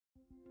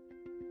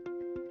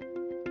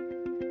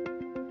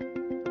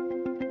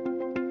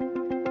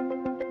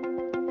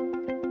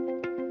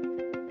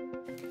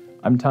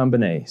I'm Tom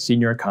Benet,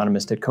 Senior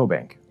Economist at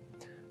CoBank.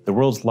 The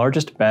world's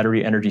largest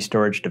battery energy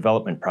storage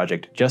development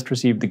project just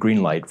received the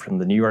green light from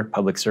the New York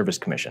Public Service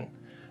Commission.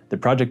 The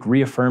project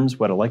reaffirms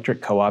what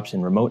electric co-ops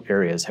in remote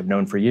areas have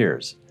known for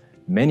years.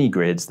 Many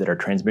grids that are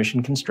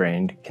transmission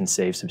constrained can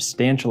save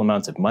substantial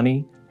amounts of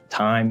money,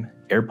 time,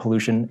 air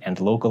pollution, and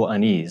local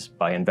unease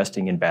by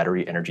investing in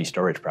battery energy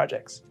storage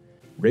projects.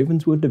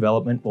 Ravenswood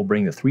Development will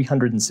bring the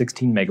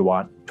 316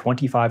 megawatt,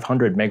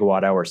 2,500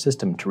 megawatt hour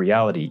system to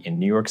reality in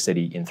New York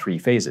City in 3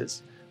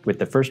 phases, with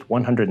the first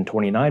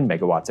 129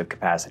 megawatts of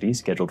capacity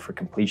scheduled for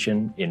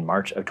completion in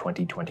March of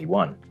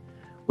 2021.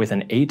 With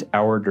an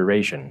 8-hour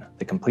duration,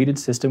 the completed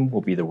system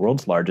will be the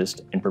world's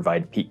largest and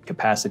provide peak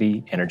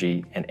capacity,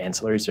 energy, and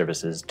ancillary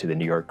services to the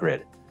New York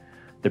grid.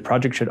 The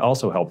project should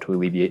also help to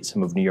alleviate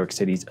some of New York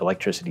City's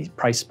electricity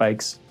price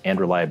spikes and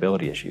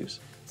reliability issues.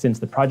 Since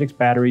the project's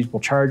batteries will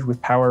charge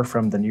with power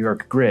from the New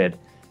York grid,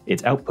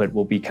 its output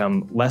will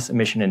become less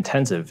emission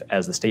intensive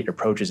as the state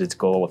approaches its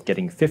goal of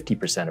getting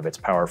 50% of its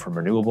power from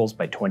renewables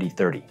by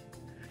 2030.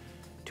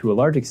 To a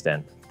large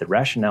extent, the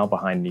rationale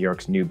behind New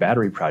York's new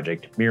battery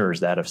project mirrors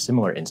that of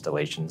similar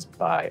installations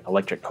by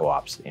electric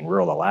co-ops in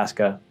rural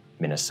Alaska,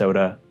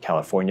 Minnesota,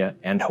 California,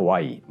 and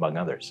Hawaii, among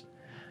others.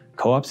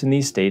 Co-ops in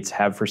these states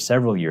have for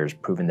several years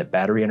proven that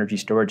battery energy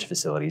storage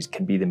facilities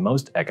can be the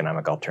most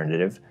economic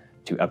alternative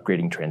to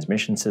upgrading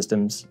transmission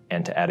systems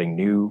and to adding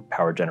new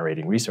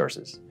power-generating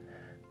resources.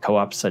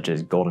 Co-ops such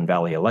as Golden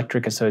Valley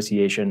Electric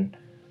Association,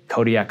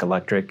 Kodiak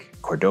Electric,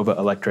 Cordova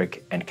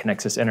Electric, and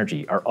Connexus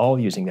Energy are all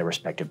using their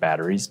respective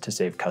batteries to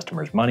save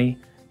customers money,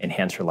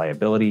 enhance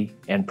reliability,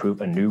 and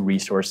prove a new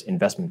resource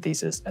investment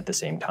thesis at the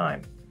same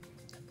time.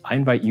 I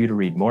invite you to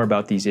read more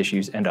about these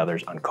issues and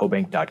others on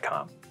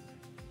CoBank.com.